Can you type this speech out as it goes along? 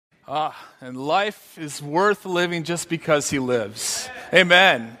And life is worth living just because he lives.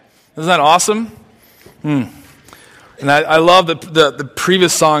 Amen. Isn't that awesome? And I love the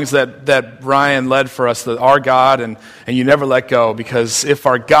previous songs that Ryan led for us, that our God and you never let go, because if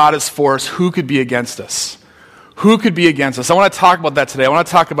our God is for us, who could be against us? Who could be against us? I want to talk about that today. I want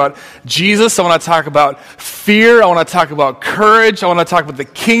to talk about Jesus. I want to talk about fear. I want to talk about courage. I want to talk about the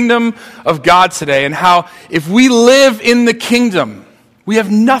kingdom of God today and how if we live in the kingdom, we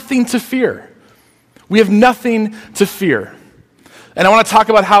have nothing to fear. We have nothing to fear. And I want to talk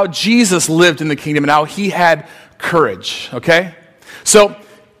about how Jesus lived in the kingdom and how he had courage, okay? So,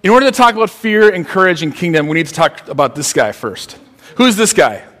 in order to talk about fear and courage and kingdom, we need to talk about this guy first. Who's this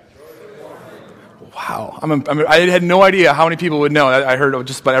guy? Wow, I had no idea how many people would know. I heard it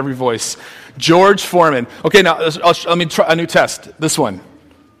just about every voice. George Foreman. Okay, now let me try a new test. This one.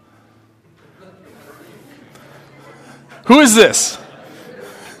 Who is this?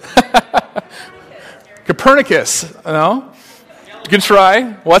 Copernicus. No? Good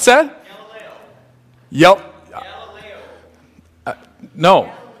try. What's that? Galileo.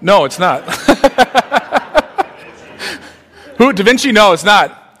 No, it's not. Who? Da Vinci? No, it's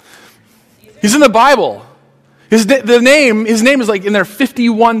not. He's in the Bible. His name is like in there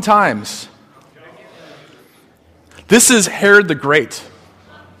 51 times. This is Herod the Great.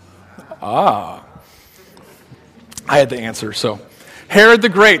 I had the answer, so. Herod the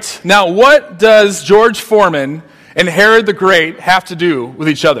Great. Now, what does George Foreman and Herod the Great have to do with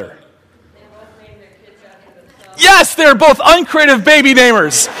each other? Yes, they're both uncreative baby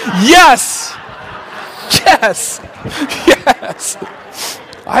namers. Yes. Yes. Yes.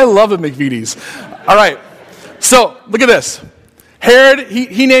 I love the McVitie's. All right. So, look at this. Herod,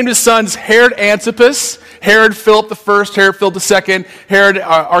 he named his sons Herod Antipas, Herod Philip I, Herod Philip II, Herod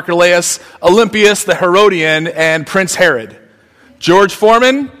Archelaus, Olympius the Herodian, and Prince Herod. George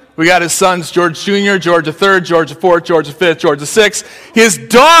Foreman, we got his sons George Jr., George III, George IV, George V, George VI. His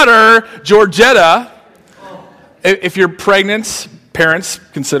daughter, Georgetta, if you're pregnant, parents,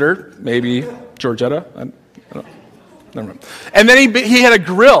 consider maybe Georgetta. I don't know. Never mind. And then he had a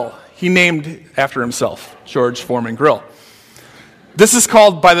grill he named after himself, George Foreman Grill. This is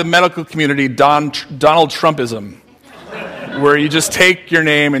called by the medical community Donald Trumpism, where you just take your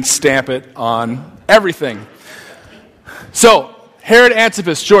name and stamp it on everything. So, Herod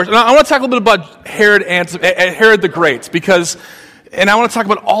Antipas, George. And I want to talk a little bit about Herod the Great, and I want to talk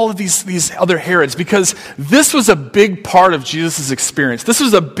about all of these other Herods, because this was a big part of Jesus' experience. This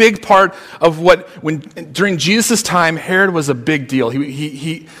was a big part of during Jesus' time, Herod was a big deal.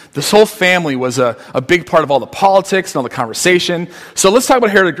 This whole family was a big part of all the politics and all the conversation. So let's talk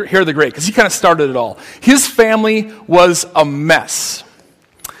about Herod the Great, because he kind of started it all. His family was a mess.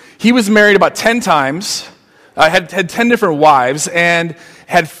 He was married about 10 times, had 10 different wives, and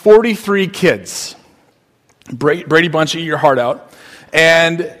had 43 kids. Brady Bunch, eat your heart out.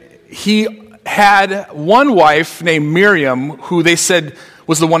 And he had one wife named Miriam, who they said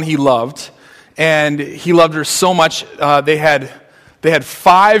was the one he loved. And he loved her so much, they had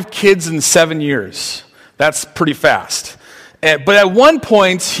 5 kids in 7 years. That's pretty fast. But at one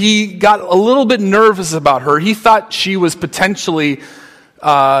point, he got a little bit nervous about her. He thought she was potentially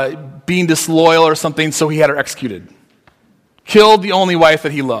being disloyal or something, so he had her executed. Killed the only wife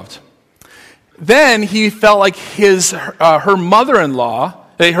that he loved. Then he felt like his mother-in-law,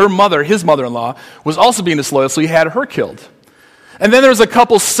 was also being disloyal, so he had her killed. And then there was a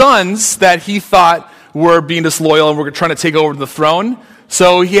couple sons that he thought were being disloyal and were trying to take over the throne,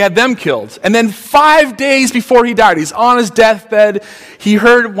 so he had them killed. And then 5 days before he died, he's on his deathbed, he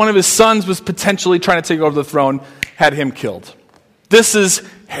heard one of his sons was potentially trying to take over the throne, had him killed. This is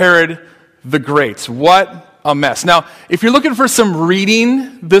Herod the Great. What a mess. Now, if you're looking for some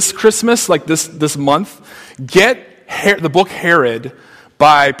reading this Christmas, like this month, get the book Herod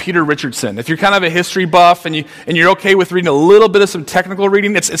by Peter Richardson. If you're kind of a history buff and you're okay with reading a little bit of some technical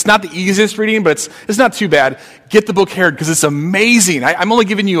reading, it's not the easiest reading, but it's not too bad. Get the book Herod, because it's amazing. I'm only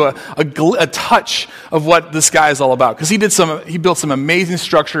giving you a touch of what this guy is all about, because he built some amazing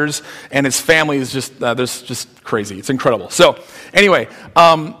structures, and his family is just crazy. It's incredible. So anyway.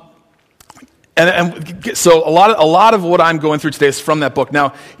 And so a lot of what I'm going through today is from that book.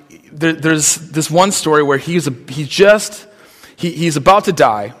 Now, there's this one story where he's about to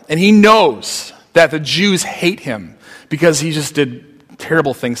die, and he knows that the Jews hate him because he just did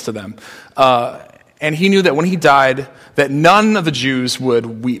terrible things to them. And he knew that when he died, that none of the Jews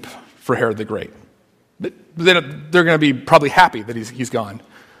would weep for Herod the Great. But they're going to be probably happy that he's gone.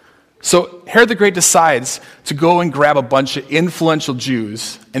 So Herod the Great decides to go and grab a bunch of influential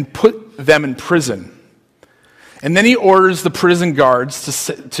Jews and put them in prison. And then he orders the prison guards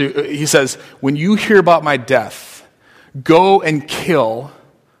he says, when you hear about my death, go and kill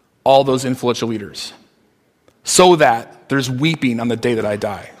all those influential leaders so that there's weeping on the day that I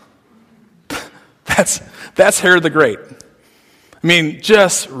die. That's Herod the Great. I mean,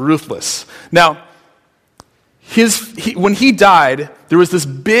 just ruthless. Now, when he died, there was this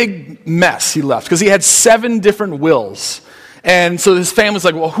big mess he left because he had 7 different wills. And so his family's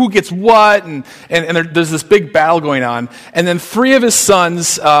like, well, who gets what? And there's this big battle going on. And then 3 of his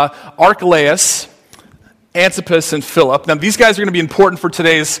sons, Archelaus, Antipas, and Philip. Now, these guys are going to be important for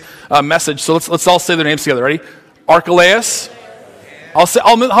today's message, so let's all say their names together. Ready? Archelaus. I'll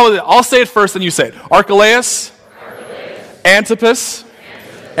say it first, then you say it. Archelaus. Antipas.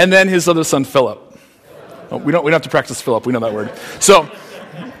 And then his other son, Philip. Oh, we don't have to practice Philip. We know that word.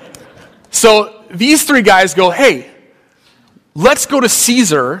 So these 3 guys go, hey, let's go to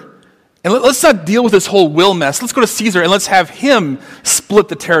Caesar, and let's not deal with this whole will mess. Let's go to Caesar, and let's have him split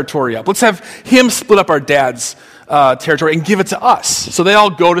the territory up. Let's have him split up our dad's territory and give it to us. So they all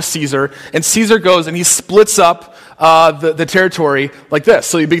go to Caesar, and Caesar goes, and he splits up the territory like this.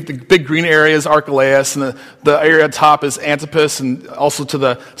 So the big green area is Archelaus, and the area at top is Antipas, and also to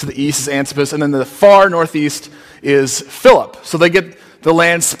the east is Antipas, and then the far northeast is Philip. So they get the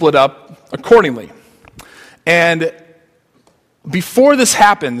land split up accordingly. And before this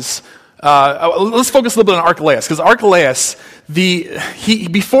happens, let's focus a little bit on Archelaus, because Archelaus,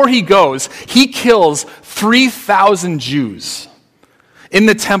 before he goes, he kills 3,000 Jews in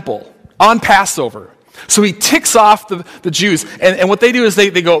the temple on Passover. So he ticks off the Jews, and what they do is they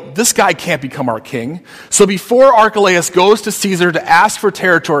go, this guy can't become our king. So before Archelaus goes to Caesar to ask for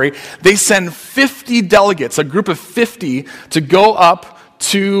territory, they send 50 delegates, a group of 50, to go up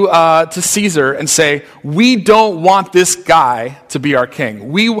to Caesar and say, we don't want this guy to be our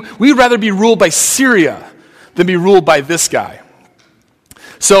king. We'd rather be ruled by Syria than be ruled by this guy.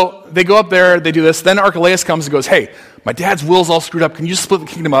 So they go up there, they do this. Then Archelaus comes and goes, hey, my dad's will's all screwed up. Can you split the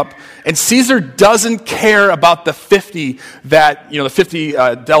kingdom up? And Caesar doesn't care about the 50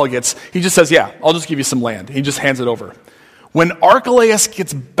 delegates. He just says, yeah, I'll just give you some land. He just hands it over. When Archelaus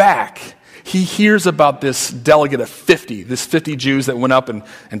gets back, he hears about this delegate of 50, this 50 Jews that went up and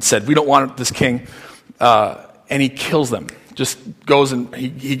said, we don't want this king, and he kills them. Just goes and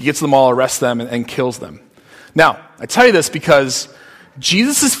he gets them all, arrests them, and kills them. Now, I tell you this because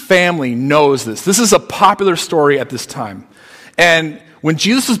Jesus' family knows this. This is a popular story at this time. And when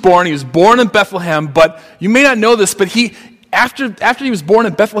Jesus was born in Bethlehem, but you may not know this, but after he was born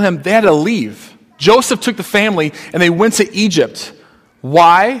in Bethlehem, they had to leave. Joseph took the family, and they went to Egypt.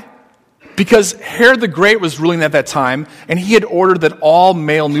 Why? Because Herod the Great was ruling at that time, and he had ordered that all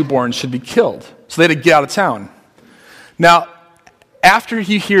male newborns should be killed. So they had to get out of town. Now, after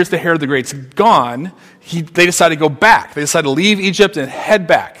he hears that Herod the Great's gone, they decide to go back. They decide to leave Egypt and head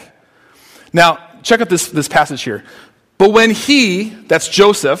back. Now, check out this passage here. But when that's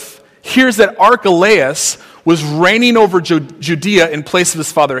Joseph, hears that Archelaus was reigning over Judea in place of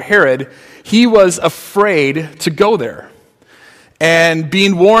his father Herod, he was afraid to go there. And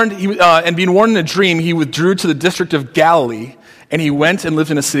being warned in a dream, he withdrew to the district of Galilee, and he went and lived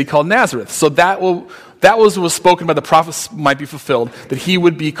in a city called Nazareth. So that was spoken by the prophets might be fulfilled, that he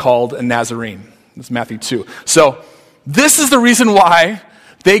would be called a Nazarene. That's Matthew 2. So this is the reason why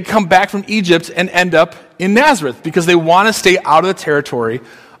they come back from Egypt and end up in Nazareth, because they want to stay out of the territory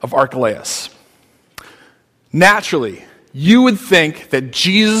of Archelaus. Naturally, you would think that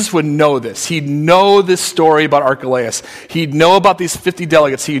Jesus would know this. He'd know this story about Archelaus. He'd know about these 50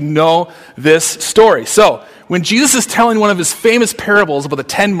 delegates. He'd know this story. So when Jesus is telling one of his famous parables about the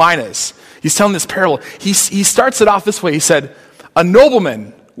 10 minas, he's telling this parable, he starts it off this way. He said, a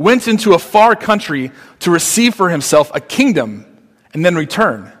nobleman went into a far country to receive for himself a kingdom and then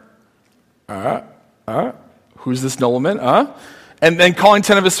return. Who's this nobleman? And then calling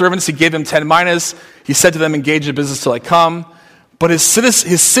 10 of his servants, he gave them 10 minas. He said to them, engage in business till I come. But his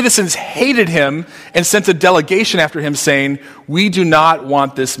citizens hated him and sent a delegation after him saying, we do not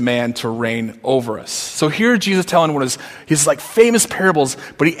want this man to reign over us. So here Jesus telling one of his like famous parables,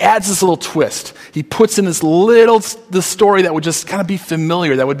 but he adds this little twist. He puts in the story that would just kind of be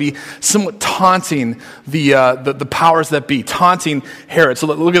familiar, that would be somewhat taunting the powers that be, taunting Herod. So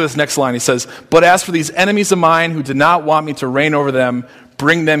look at this next line. He says, but as for these enemies of mine who did not want me to reign over them,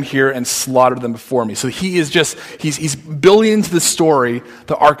 bring them here and slaughter them before me. So he's building into the story,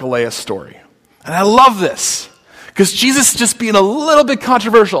 the Archelaus story. And I love this, because Jesus is just being a little bit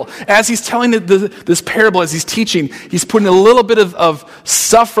controversial. As he's telling this parable, as he's teaching, he's putting a little bit of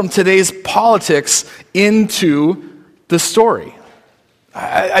stuff from today's politics into the story.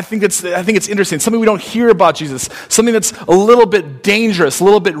 I think it's interesting. Something we don't hear about Jesus. Something that's a little bit dangerous, a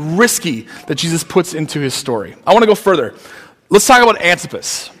little bit risky that Jesus puts into his story. I want to go further. Let's talk about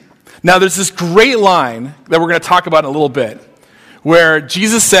Antipas. Now, there's this great line that we're going to talk about in a little bit where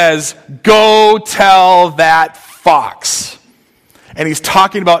Jesus says, "Go tell that fox." And he's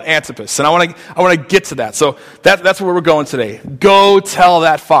talking about Antipas. And I want to get to that. So that's where we're going today. Go tell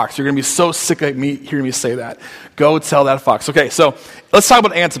that fox. You're going to be so sick of me hearing me say that. Go tell that fox. Okay, so let's talk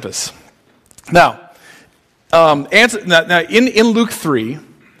about Antipas. Now, in Luke 3,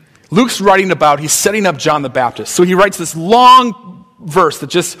 Luke's writing about, he's setting up John the Baptist. So he writes this long verse that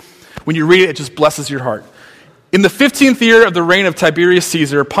just, when you read it, it just blesses your heart. In the 15th year of the reign of Tiberius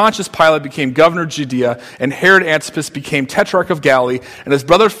Caesar, Pontius Pilate became governor of Judea, and Herod Antipas became tetrarch of Galilee, and his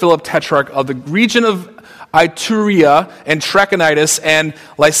brother Philip tetrarch of the region of Iturea and Trachonitis, and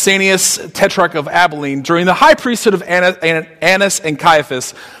Lysanias tetrarch of Abilene. During the high priesthood of Annas and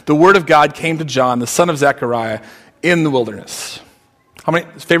Caiaphas, the word of God came to John, the son of Zechariah, in the wilderness. How many?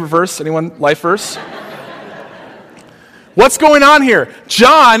 Favorite verse? Anyone? Life verse? What's going on here?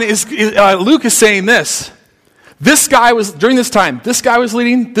 Luke is saying this. This guy was, during this time, this guy was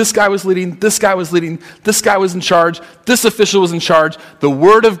leading, this guy was leading, this guy was leading, this guy was in charge, this official was in charge. The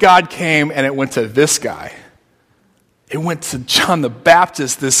word of God came and it went to this guy. It went to John the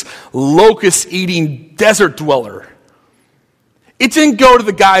Baptist, this locust-eating desert dweller. It didn't go to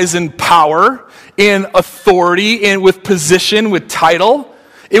the guys in power, in authority, with position, with title.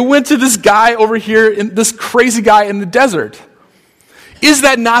 It went to this guy over here, this crazy guy in the desert. Is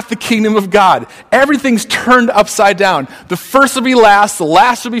that not the kingdom of God? Everything's turned upside down. The first will be last, the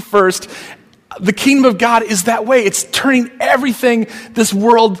last will be first. The kingdom of God is that way. It's turning everything this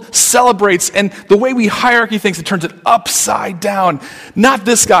world celebrates, and the way we hierarchy things, it turns it upside down. Not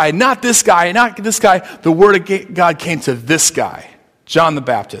this guy, not this guy, not this guy. The word of God came to this guy, John the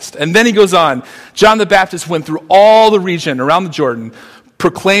Baptist. And then he goes on. John the Baptist went through all the region around the Jordan,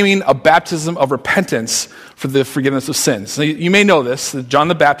 proclaiming a baptism of repentance for the forgiveness of sins. So you may know this, that John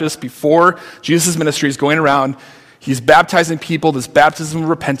the Baptist, before Jesus' ministry, is going around, he's baptizing people, this baptism of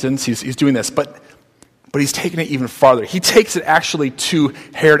repentance, he's doing this, but he's taking it even farther. He takes it actually to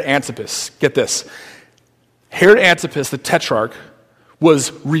Herod Antipas. Get this. Herod Antipas, the tetrarch,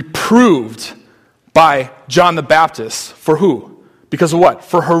 was reproved by John the Baptist for who? Because of what?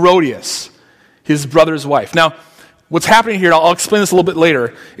 For Herodias, his brother's wife. Now, what's happening here, I'll explain this a little bit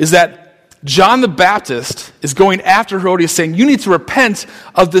later, is that John the Baptist is going after Herodias, saying, you need to repent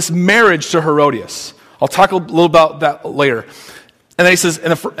of this marriage to Herodias. I'll talk a little about that later. And then he says,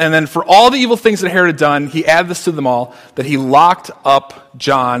 and then for all the evil things that Herod had done, he added this to them all, that he locked up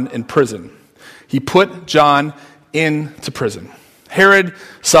John in prison. He put John into prison. Herod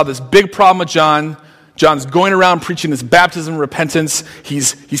saw this big problem with John. John's going around preaching this baptism of repentance.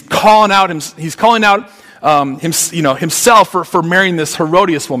 He's calling out himself for marrying this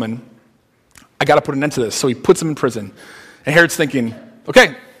Herodias woman. I got to put an end to this. So he puts him in prison. And Herod's thinking,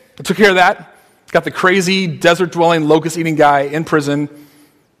 okay, I took care of that. Got the crazy desert-dwelling, locust-eating guy in prison.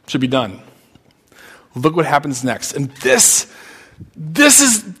 Should be done. Look what happens next. And this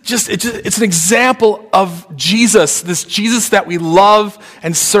is it's an example of Jesus, this Jesus that we love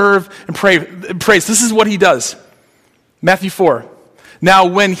and serve and praise. This is what he does. Matthew 4. Now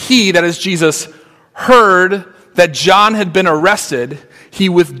when he, that is Jesus, heard that John had been arrested, he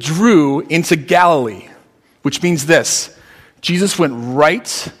withdrew into Galilee, which means this. Jesus went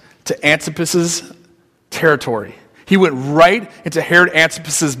right to Antipas's territory. He went right into Herod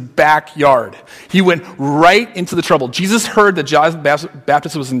Antipas's backyard. He went right into the trouble. Jesus heard that John the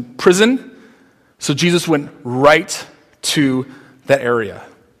Baptist was in prison, so Jesus went right to that area.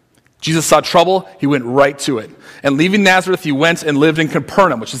 Jesus saw trouble, he went right to it. And leaving Nazareth, he went and lived in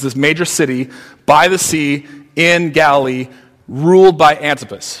Capernaum, which is this major city by the sea in Galilee, ruled by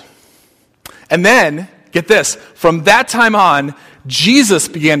Antipas. And then, get this, from that time on, Jesus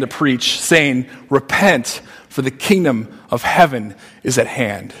began to preach, saying, repent, for the kingdom of heaven is at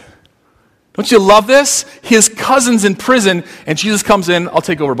hand. Don't you love this? His cousin's in prison, and Jesus comes in, I'll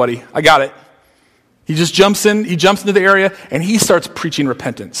take over, buddy. I got it. He just jumps into the area, and he starts preaching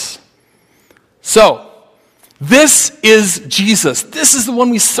repentance. So, this is Jesus. This is the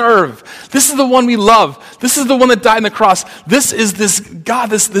one we serve. This is the one we love. This is the one that died on the cross. This is this God,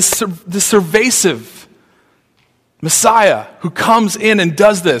 this pervasive Messiah who comes in and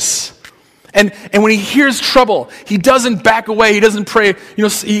does this. And when he hears trouble, he doesn't back away. He doesn't pray.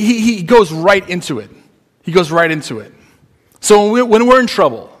 He goes right into it. He goes right into it. So when we're in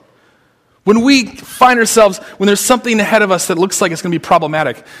trouble, when we find ourselves, when there's something ahead of us that looks like it's going to be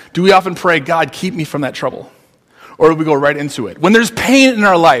problematic, do we often pray, God, keep me from that trouble? or do we go right into it? When there's pain in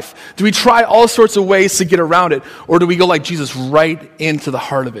our life, do we try all sorts of ways to get around it, or do we go like Jesus right into the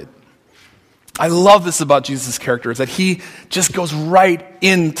heart of it? I love this about Jesus' character, is that he just goes right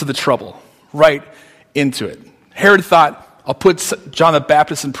into the trouble, right into it. Herod thought, I'll put John the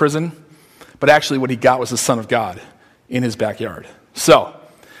Baptist in prison, but actually what he got was the Son of God in his backyard. So,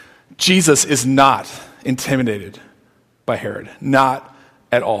 Jesus is not intimidated by Herod. Not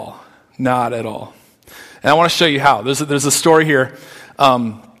at all. Not at all. And I want to show you how. There's a story here.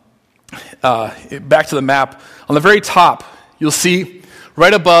 Back to the map. On the very top, you'll see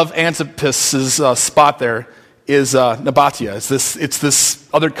right above Antipas's spot there is Nabatea. It's this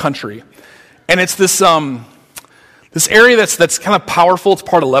other country. And it's this area that's kind of powerful. It's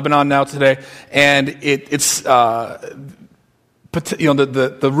part of Lebanon now today. And it's the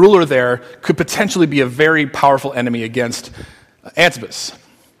ruler there could potentially be a very powerful enemy against Antipas.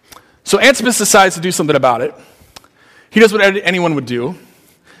 So Antipas decides to do something about it. He does what anyone would do.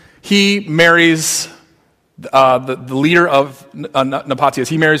 He marries the leader of Nabatea.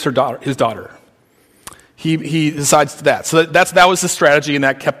 He marries his daughter. He decides that. So that was the strategy, and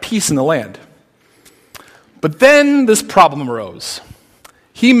that kept peace in the land. But then this problem arose.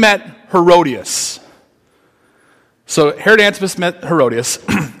 He met Herodias. So Herod Antipas met Herodias,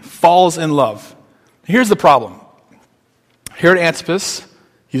 falls in love. Here's the problem. Herod Antipas,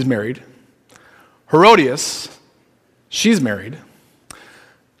 he's married. Herodias, she's married.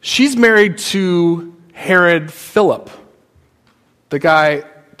 She's married to Herod Philip, the guy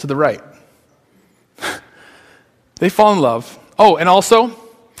to the right. They fall in love. Oh, and also,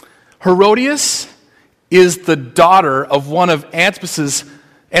 Herodias is the daughter of one of Antipas's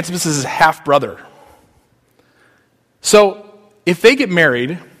half-brother. So, if they get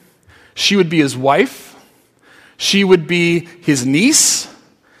married, she would be his wife, she would be his niece,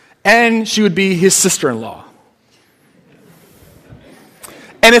 and she would be his sister-in-law.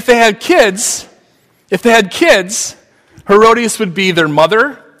 And if they had kids, Herodias would be their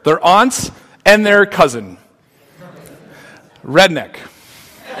mother, their aunt, and their cousin. Redneck.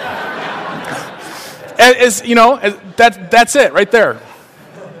 That's it right there.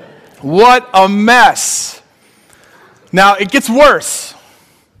 What a mess. Now, it gets worse.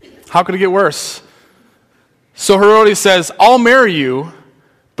 How could it get worse? So Herodias says, I'll marry you,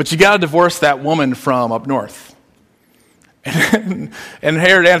 but you got to divorce that woman from up north. And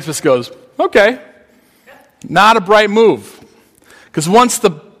Herod Antipas goes, okay. Not a bright move. Because once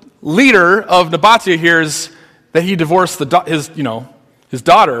the leader of Nabatea hears that he divorced his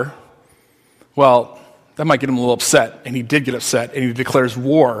daughter, well, that might get him a little upset. And he did get upset, and he declares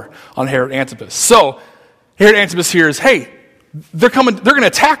war on Herod Antipas. So Herod Antipas hears, hey, they're going to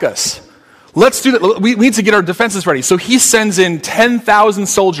attack us. Let's do that. We need to get our defenses ready. So he sends in 10,000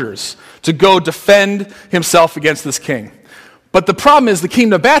 soldiers to go defend himself against this king. But the problem is the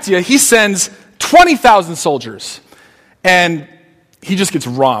king of Nabatea, he sends 20,000 soldiers. And he just gets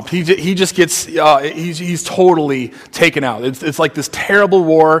romped. He just gets, he's totally taken out. It's like this terrible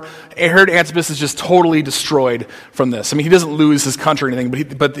war. Herod Antipas is just totally destroyed from this. I mean, he doesn't lose his country or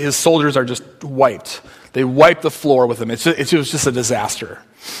anything, but his soldiers are just wiped. They wipe the floor with him. It was just a disaster.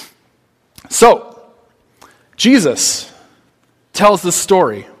 So, Jesus tells this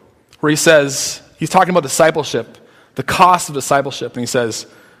story where he says, he's talking about discipleship, the cost of discipleship, and he says,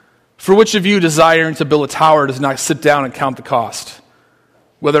 for which of you desiring to build a tower does not sit down and count the cost,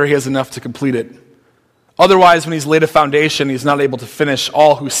 whether he has enough to complete it? Otherwise, when he's laid a foundation, he's not able to finish.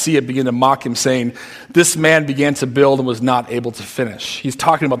 All who see it begin to mock him, saying, this man began to build and was not able to finish. He's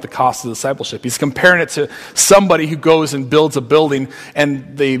talking about the cost of discipleship. He's comparing it to somebody who goes and builds a building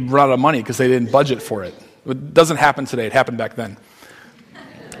and they run out of money because they didn't budget for it. It doesn't happen today. It happened back then.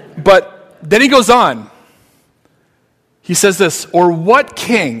 But then he goes on. He says this, or what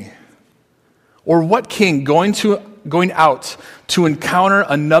king going out to encounter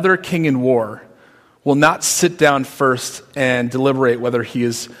another king in war will not sit down first and deliberate whether he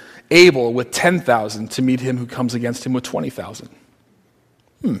is able with 10,000 to meet him who comes against him with 20,000.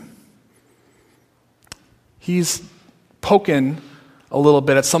 He's poking a little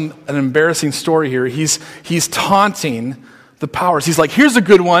bit at an embarrassing story here. He's taunting the powers. He's like, here's a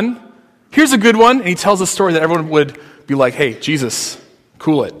good one. And he tells a story that everyone would be like, hey, Jesus,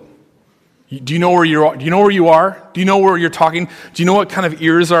 cool it. Do you know where you are? Do you know where you are? Do you know where you're talking? Do you know what kind of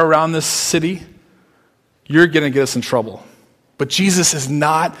ears are around this city? You're going to get us in trouble. But Jesus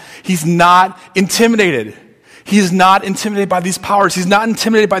he's not intimidated. He is not intimidated by these powers. He's not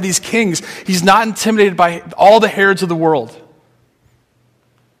intimidated by these kings. He's not intimidated by all the Herods of the world.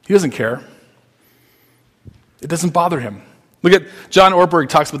 He doesn't care. It doesn't bother him. Look at John Ortberg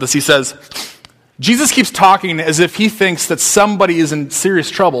talks about this. He says, Jesus keeps talking as if he thinks that somebody is in serious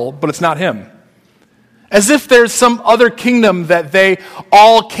trouble, but it's not him. As if there's some other kingdom that they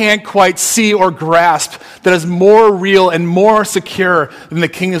all can't quite see or grasp that is more real and more secure than the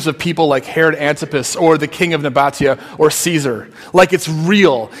kingdoms of people like Herod Antipas or the king of Nabatea or Caesar. Like it's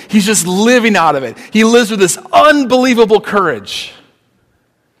real. He's just living out of it. He lives with this unbelievable courage.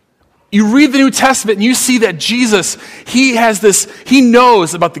 You read the New Testament and you see that Jesus, he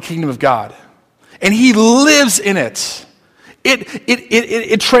knows about the kingdom of God. And he lives in it.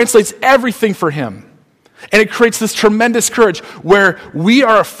 It translates everything for him. And it creates this tremendous courage where we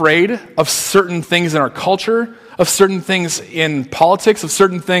are afraid of certain things in our culture, of certain things in politics, of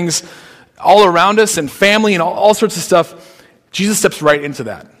certain things all around us and family and all sorts of stuff. Jesus steps right into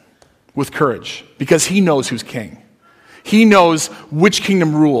that with courage because he knows who's king. He knows which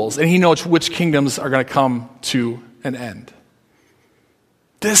kingdom rules, and he knows which kingdoms are going to come to an end.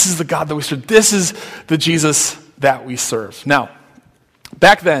 This is the God that we serve. This is the Jesus that we serve. Now,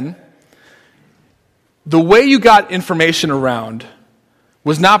 back then, the way you got information around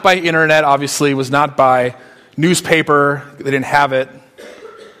was not by internet, obviously, was not by newspaper, they didn't have it.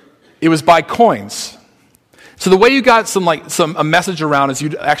 It was by coins. So the way you got a message around is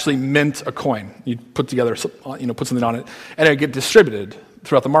you'd actually mint a coin. You'd put together, put something on it, and it would get distributed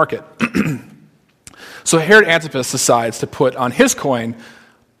throughout the market. So Herod Antipas decides to put on his coin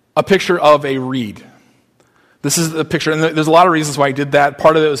a picture of a reed. This is the picture, and there's a lot of reasons why he did that.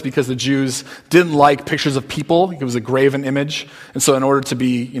 Part of it was because the Jews didn't like pictures of people. It was a graven image. And so in order to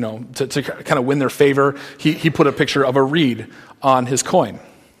be, to kind of win their favor, he put a picture of a reed on his coin.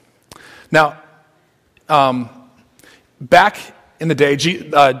 Now, back in the day,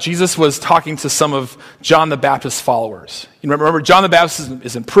 Jesus was talking to some of John the Baptist's followers. You remember, John the Baptist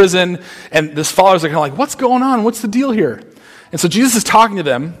is in prison, and his followers are kind of like, what's going on? What's the deal here? And so Jesus is talking to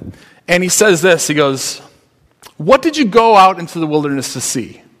them, and he says this. He goes, what did you go out into the wilderness to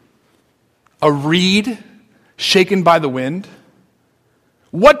see? A reed shaken by the wind?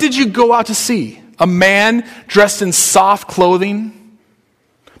 What did you go out to see? A man dressed in soft clothing?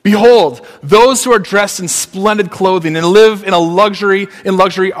 Behold, those who are dressed in splendid clothing and live in luxury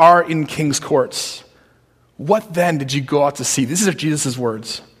are in king's courts. What then did you go out to see? These are Jesus'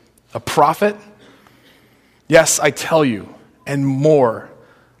 words. A prophet? Yes, I tell you, and more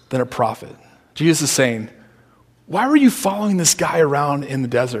than a prophet. Jesus is saying, why were you following this guy around in the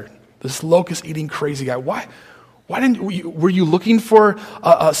desert? This locust-eating crazy guy. Why were you looking for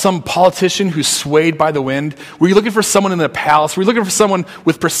some politician who's swayed by the wind? Were you looking for someone in the palace? Were you looking for someone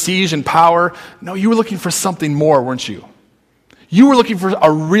with prestige and power? No, you were looking for something more, weren't you? You were looking for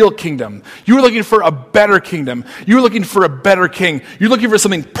a real kingdom. You were looking for a better kingdom. You were looking for a better king. You're looking for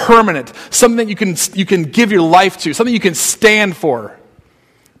something permanent, something that you can give your life to, something you can stand for.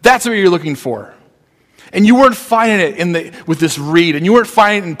 That's what you're looking for. And you weren't finding it with this reed, and you weren't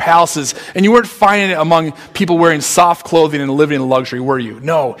finding it in palaces, and you weren't finding it among people wearing soft clothing and living in luxury, were you?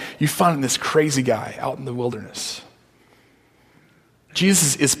 No, you found it in this crazy guy out in the wilderness.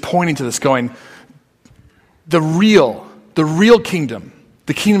 Jesus is pointing to this, going, the real kingdom,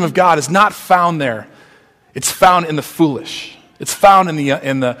 the kingdom of God, is not found there. It's found in the foolish. It's found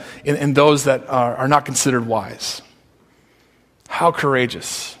in those that are not considered wise. How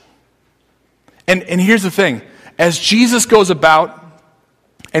courageous. And here's the thing. As Jesus goes about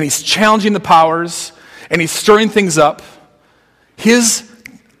and he's challenging the powers and he's stirring things up, his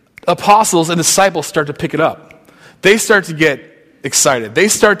apostles and disciples start to pick it up. They start to get excited. They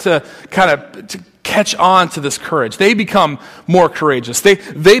start to to catch on to this courage. They become more courageous.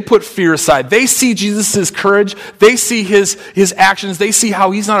 They put fear aside. They see Jesus' courage. They see his actions. They see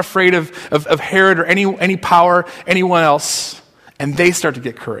how he's not afraid of Herod or any power, anyone else. And they start to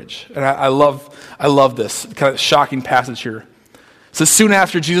get courage. And I love this kind of shocking passage here. So soon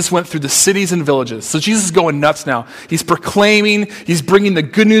after, Jesus went through the cities and villages. So Jesus is going nuts now. He's proclaiming, he's bringing the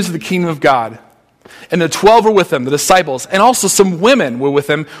good news of the kingdom of God. And the 12 were with him, the disciples, and also some women were with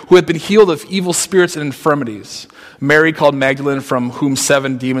him who had been healed of evil spirits and infirmities. Mary called Magdalene, from whom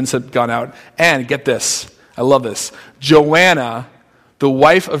 7 demons had gone out. And get this, I love this, Joanna, the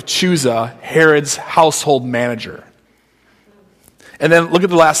wife of Chuza, Herod's household manager. And then look at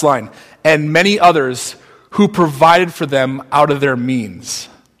the last line. And many others who provided for them out of their means.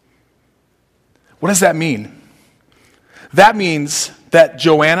 What does that mean? That means that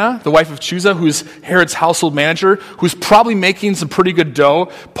Joanna, the wife of Chuza, who's Herod's household manager, who's probably making some pretty good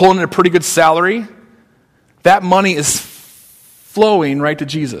dough, pulling in a pretty good salary, that money is flowing right to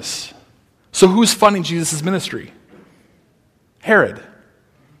Jesus. So who's funding Jesus' ministry? Herod.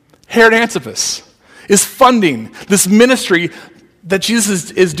 Herod Antipas is funding this ministry that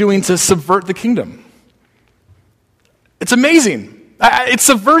Jesus is doing to subvert the kingdom. It's amazing. It's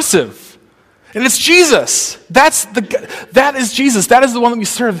subversive. And it's Jesus. That is Jesus. That is the one that we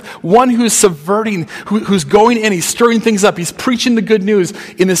serve. One who is subverting, who's going in, he's stirring things up. He's preaching the good news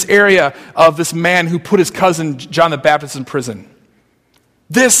in this area of this man who put his cousin John the Baptist in prison.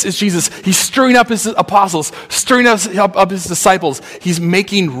 This is Jesus. He's stirring up his apostles, stirring up his disciples. He's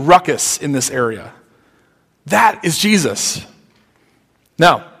making ruckus in this area. That is Jesus.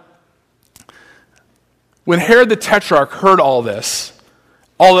 Now, when Herod the Tetrarch heard all this,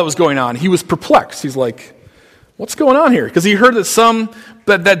 all that was going on, he was perplexed. He's like, what's going on here? Because he heard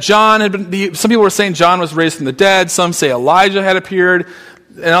that John had been, some people were saying John was raised from the dead, some say Elijah had appeared,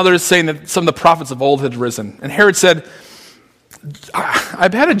 and others saying that some of the prophets of old had risen. And Herod said,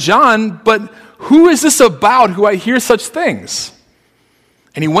 I've had a John, but who is this about who I hear such things?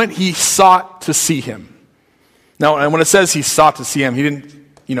 And he sought to see him. Now, and when it says he sought to see him, he didn't,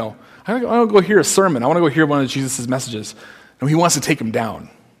 I want to go hear a sermon. I want to go hear one of Jesus' messages. And he wants to take him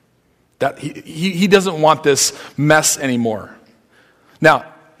down. That he doesn't want this mess anymore.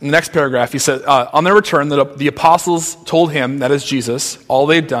 Now, in the next paragraph, he said, on their return, the apostles told him, that is Jesus, all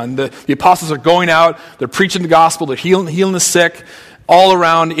they've done. The apostles are going out, they're preaching the gospel, they're healing the sick all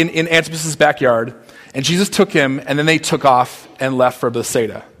around in Antipas' backyard. And Jesus took him, and then they took off and left for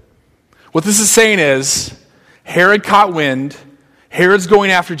Bethsaida. What this is saying is, Herod caught wind, Herod's going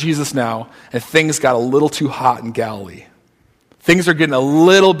after Jesus now, and things got a little too hot in Galilee. Things are getting a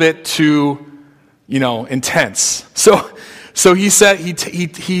little bit too, intense. So he said,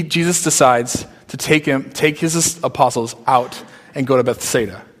 Jesus decides to take his apostles out and go to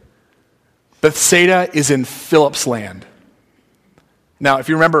Bethsaida. Bethsaida is in Philip's land. Now, if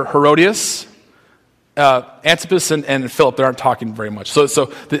you remember Herodias, Antipas and Philip, they aren't talking very much.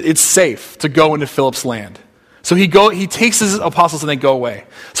 So it's safe to go into Philip's land. So he takes his apostles and they go away.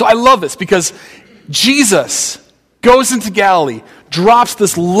 So I love this because Jesus goes into Galilee, drops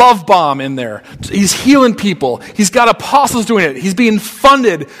this love bomb in there. He's healing people. He's got apostles doing it. He's being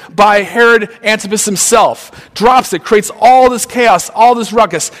funded by Herod Antipas himself. Drops it, creates all this chaos, all this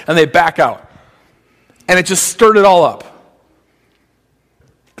ruckus, and they back out. And it just stirred it all up.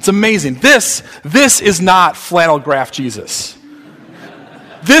 It's amazing. This is not flannel graph Jesus.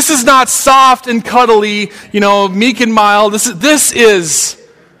 This is not soft and cuddly, meek and mild. This is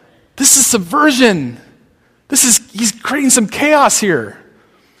subversion. He's creating some chaos here.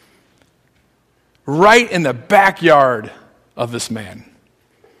 Right in the backyard of this man.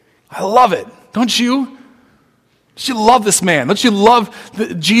 I love it. Don't you? Don't you love this man? Don't you love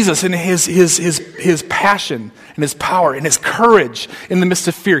Jesus and his passion and his power and his courage in the midst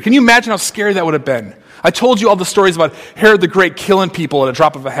of fear? Can you imagine how scary that would have been? I told you all the stories about Herod the Great killing people at a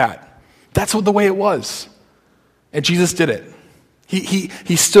drop of a hat. That's the way it was. And Jesus did it.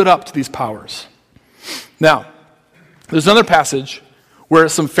 He stood up to these powers. Now, there's another passage where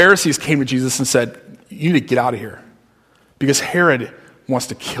some Pharisees came to Jesus and said, you need to get out of here because Herod wants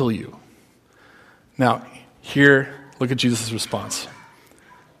to kill you. Now, here, look at Jesus' response.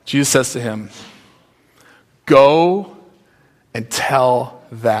 Jesus says to him, go and tell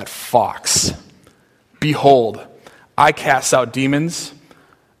that fox, behold, I cast out demons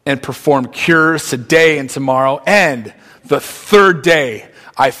and perform cures today and tomorrow, and the third day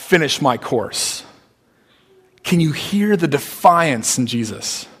I finish my course. Can you hear the defiance in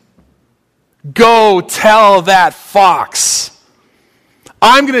Jesus? Go tell that fox.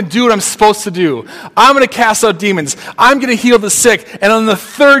 I'm going to do what I'm supposed to do. I'm going to cast out demons. I'm going to heal the sick. And on the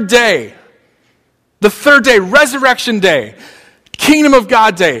third day, resurrection day, kingdom of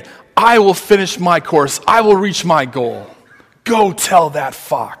God day, I will finish my course. I will reach my goal. Go tell that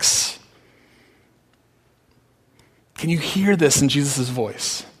fox. Can you hear this in Jesus'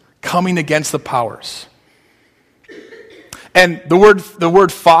 voice? Coming against the powers. And the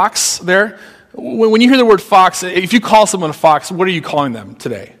word fox there, when you hear the word fox, if you call someone a fox, what are you calling them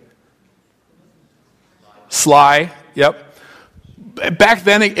today? Sly, yep. Back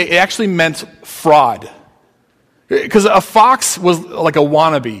then, it actually meant fraud. Because a fox was like a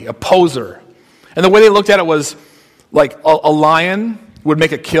wannabe, a poser. And the way they looked at it was like a lion would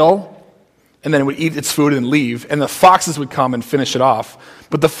make a kill, and then it would eat its food and leave, and the foxes would come and finish it off.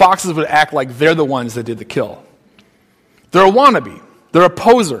 But the foxes would act like they're the ones that did the kill. They're a wannabe. They're a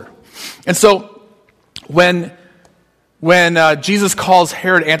poser. And so when Jesus calls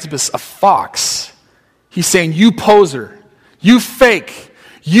Herod Antipas a fox, he's saying, you poser, you fake,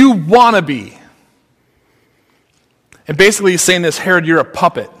 you wannabe. And basically he's saying this, Herod, you're a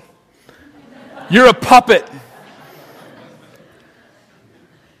puppet. You're a puppet.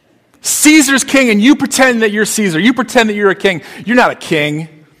 Caesar's king and you pretend that you're Caesar. You pretend that you're a king. You're not a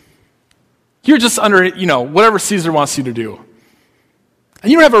king. You're just under, whatever Caesar wants you to do.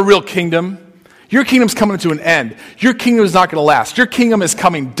 And you don't have a real kingdom. Your kingdom's coming to an end. Your kingdom is not going to last. Your kingdom is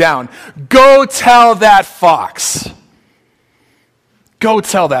coming down. Go tell that fox. Go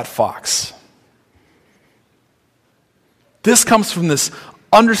tell that fox. This comes from this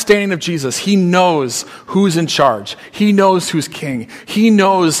understanding of Jesus. He knows who's in charge. He knows who's king. He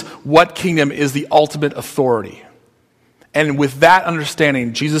knows what kingdom is the ultimate authority. And with that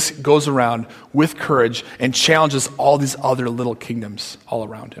understanding, Jesus goes around with courage and challenges all these other little kingdoms all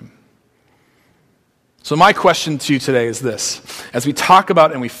around him. So my question to you today is this. As we talk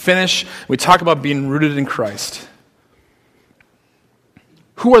about and we talk about being rooted in Christ,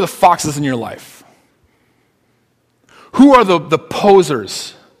 who are the foxes in your life? Who are the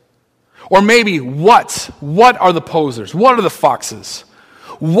posers? Or maybe what? What are the posers? What are the foxes?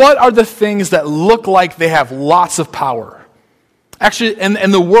 What are the things that look like they have lots of power? Actually,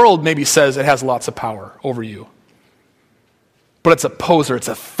 and the world maybe says it has lots of power over you. But it's a poser, it's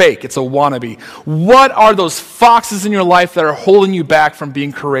a fake, it's a wannabe. What are those foxes in your life that are holding you back from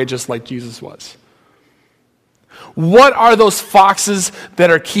being courageous like Jesus was? What are those foxes that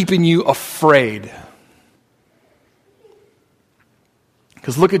are keeping you afraid?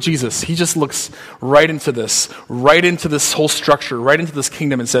 Because look at Jesus. He just looks right into this whole structure, right into this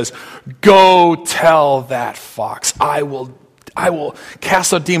kingdom and says, go tell that fox, I will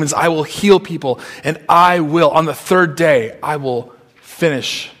cast out demons, I will heal people, and on the third day, I will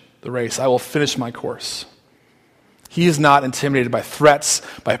finish the race. I will finish my course. He is not intimidated by threats,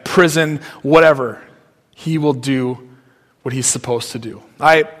 by prison, whatever. He will do what he's supposed to do.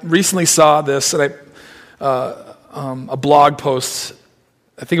 I recently saw this, and a blog post,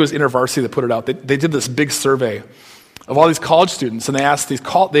 I think it was InterVarsity that put it out. They did this big survey of all these college students, and they asked these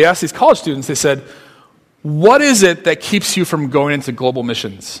college students, they said, what is it that keeps you from going into global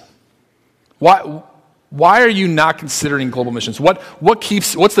missions? Why are you not considering global missions?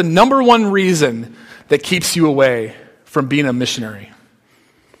 What's the number one reason that keeps you away from being a missionary?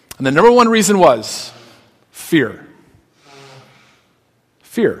 And the number one reason was fear.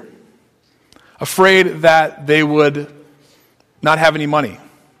 Fear. Afraid that they would not have any money.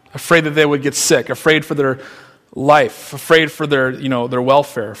 Afraid that they would get sick. Afraid for their life. Afraid for their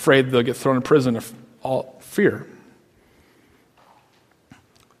welfare. Afraid they'll get thrown in prison. All fear.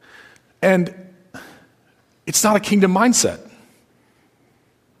 And it's not a kingdom mindset.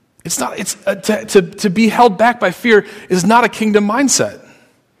 To be held back by fear is not a kingdom mindset.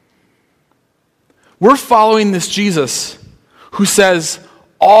 We're following this Jesus who says,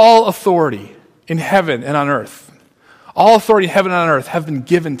 all authority in heaven and on earth, all authority in heaven and on earth have been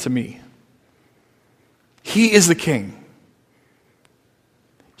given to me. He is the king.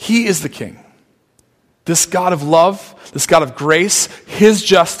 He is the king. This God of love, this God of grace, his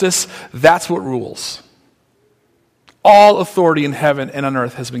justice, that's what rules. All authority in heaven and on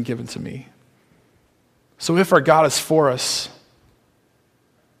earth has been given to me. So if our God is for us,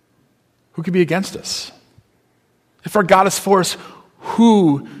 who could be against us? If our God is for us,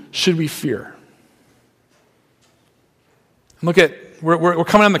 who should we fear? Look at, we're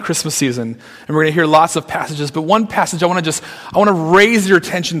coming on the Christmas season, and we're going to hear lots of passages, but one passage I want to raise your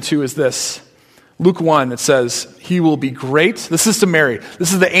attention to is this. Luke 1, it says, he will be great. This is to Mary.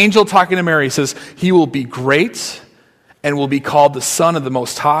 This is the angel talking to Mary. He says, he will be great and will be called the Son of the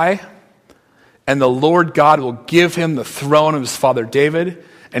Most High. And the Lord God will give him the throne of his father David,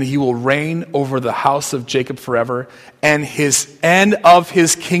 and he will reign over the house of Jacob forever. And his end of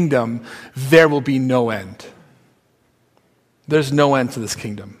his kingdom, there will be no end. There's no end to this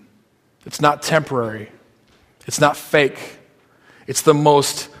kingdom. It's not temporary. It's not fake. It's the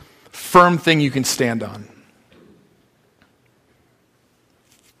most firm thing you can stand on.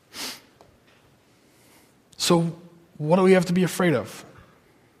 So, what do we have to be afraid of?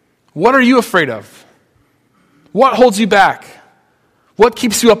 What are you afraid of? What holds you back? What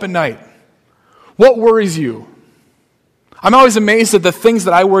keeps you up at night? What worries you? I'm always amazed at the things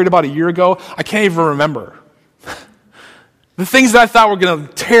that I worried about a year ago, I can't even remember. The things that I thought were going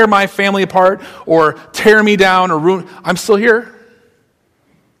to tear my family apart or tear me down or ruin, I'm still here.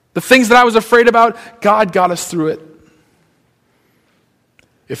 The things that I was afraid about, God got us through it.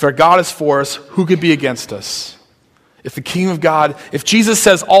 If our God is for us, who could be against us? If the King of God, if Jesus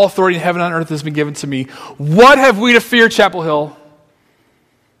says all authority in heaven and on earth has been given to me, what have we to fear, Chapel Hill?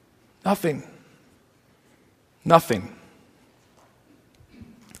 Nothing. Nothing.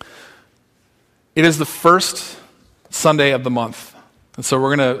 It is the first Sunday of the month, and so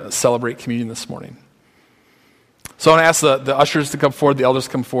we're going to celebrate communion this morning. So I want to ask the ushers to come forward, the elders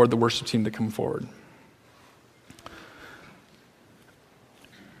to come forward, the worship team to come forward.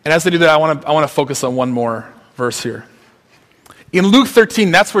 And as they do that, I want to focus on one more verse here. In Luke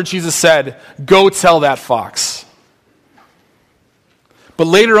 13, that's where Jesus said, "Go tell that fox." But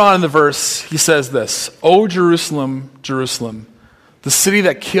later on in the verse, he says this, "O Jerusalem, Jerusalem, the city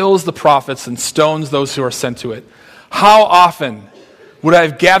that kills the prophets and stones those who are sent to it. How often would I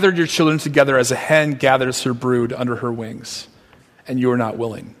have gathered your children together as a hen gathers her brood under her wings, and you are not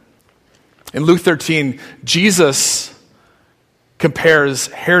willing?" In Luke 13, Jesus compares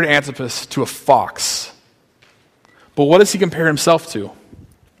Herod Antipas to a fox. But what does he compare himself to?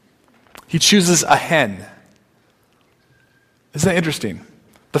 He chooses a hen. Isn't that interesting?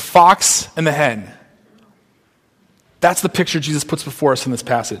 The fox and the hen. That's the picture Jesus puts before us in this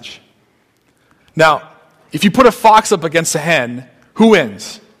passage. Now, if you put a fox up against a hen, who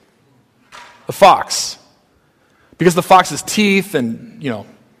wins? The fox. Because the fox's teeth and,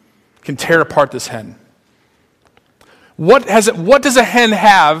 can tear apart this hen. What does a hen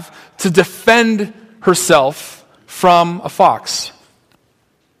have to defend herself from a fox?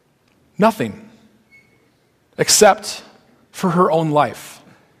 Nothing. Except for her own life.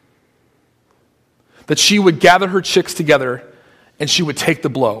 That she would gather her chicks together and she would take the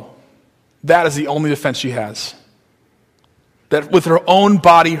blow. That is the only defense she has. That with her own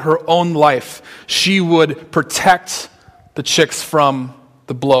body, her own life, she would protect the chicks from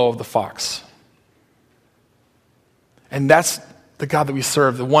the blow of the fox. And that's the God that we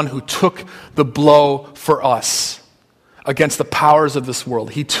serve, the one who took the blow for us against the powers of this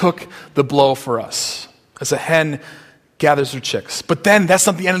world. He took the blow for us as a hen gathers her chicks. But then that's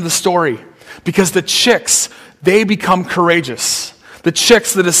not the end of the story, because the chicks, they become courageous. The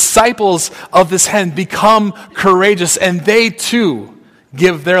chicks, the disciples of this hen, become courageous, and they too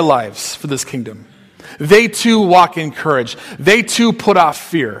give their lives for this kingdom. They too walk in courage. They too put off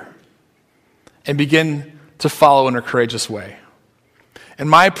fear and begin to follow in a courageous way. And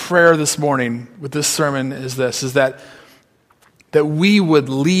my prayer this morning with this sermon is this, is that we would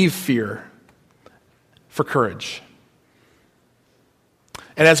leave fear for courage.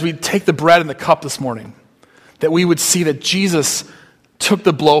 And as we take the bread and the cup this morning, that we would see that Jesus took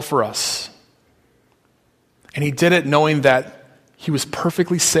the blow for us. And he did it knowing that he was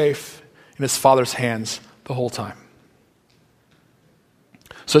perfectly safe in his Father's hands the whole time.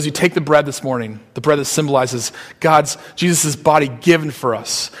 So as you take the bread this morning, the bread that symbolizes Jesus' body given for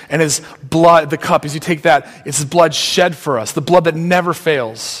us, and his blood, the cup, as you take that, it's his blood shed for us, the blood that never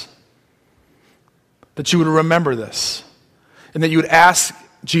fails, that you would remember this, and that you would ask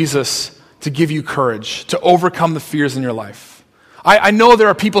Jesus to give you courage, to overcome the fears in your life. I know there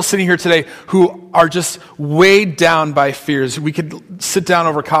are people sitting here today who are just weighed down by fears. We could sit down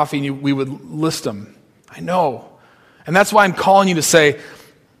over coffee and we would list them. I know. And that's why I'm calling you to say,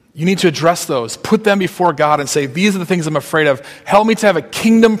 you need to address those. Put them before God and say, these are the things I'm afraid of. Help me to have a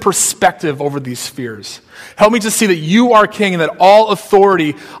kingdom perspective over these fears. Help me to see that you are king and that all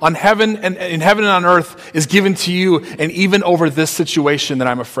authority on heaven and in heaven and on earth is given to you, and even over this situation that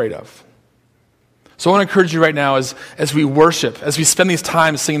I'm afraid of. So I want to encourage you right now as we worship, as we spend these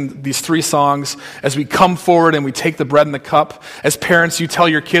times singing these 3 songs, as we come forward and we take the bread and the cup, as parents, you tell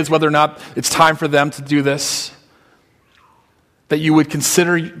your kids whether or not it's time for them to do this, that you would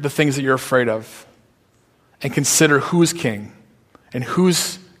consider the things that you're afraid of and consider who's king and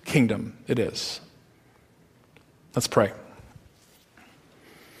whose kingdom it is. Let's pray.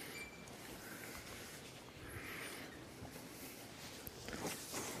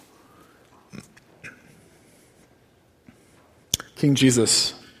 King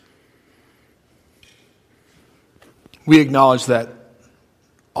Jesus, we acknowledge that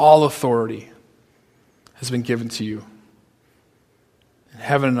all authority has been given to you in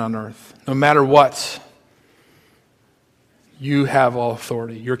heaven and on earth. No matter what, you have all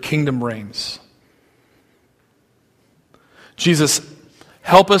authority. Your kingdom reigns. Jesus,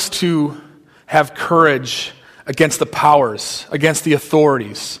 help us to have courage against the powers, against the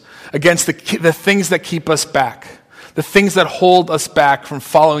authorities, against the things that keep us back, the things that hold us back from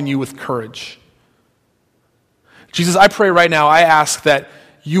following you with courage. Jesus, I pray right now, I ask that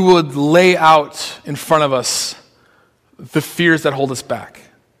you would lay out in front of us the fears that hold us back,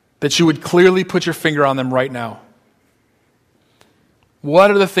 that you would clearly put your finger on them right now.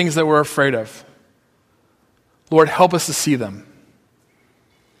 What are the things that we're afraid of? Lord, help us to see them.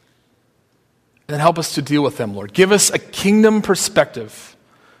 And then help us to deal with them, Lord. Give us a kingdom perspective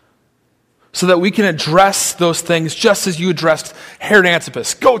so that we can address those things just as you addressed Herod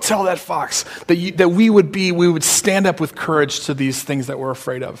Antipas. Go tell that fox. That we would stand up with courage to these things that we're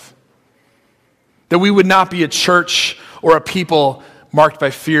afraid of. That we would not be a church or a people marked by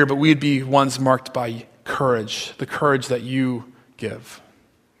fear, but we'd be ones marked by courage, the courage that you give.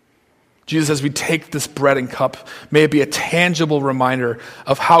 Jesus, as we take this bread and cup, may it be a tangible reminder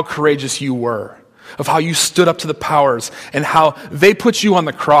of how courageous you were, of how you stood up to the powers and how they put you on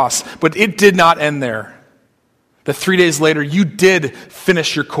the cross, but it did not end there. That 3 days later, you did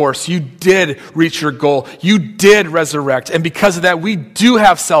finish your course. You did reach your goal. You did resurrect. And because of that, we do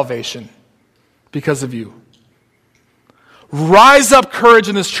have salvation because of you. Rise up courage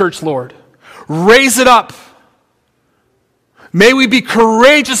in this church, Lord. Raise it up. May we be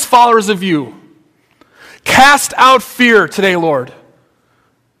courageous followers of you. Cast out fear today, Lord.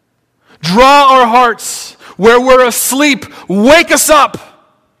 Draw our hearts where we're asleep. Wake us up.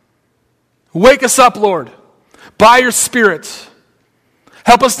 Wake us up, Lord, by your Spirit.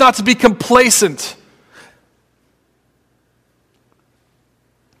 Help us not to be complacent.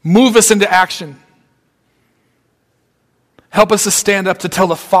 Move us into action. Help us to stand up to tell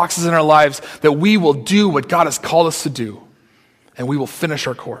the foxes in our lives that we will do what God has called us to do, and we will finish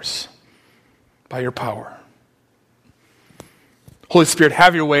our course by your power. Holy Spirit,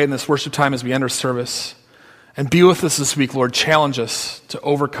 have your way in this worship time as we end our service, and be with us this week, Lord. Challenge us to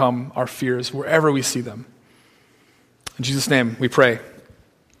overcome our fears wherever we see them. In Jesus' name we pray.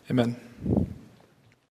 Amen.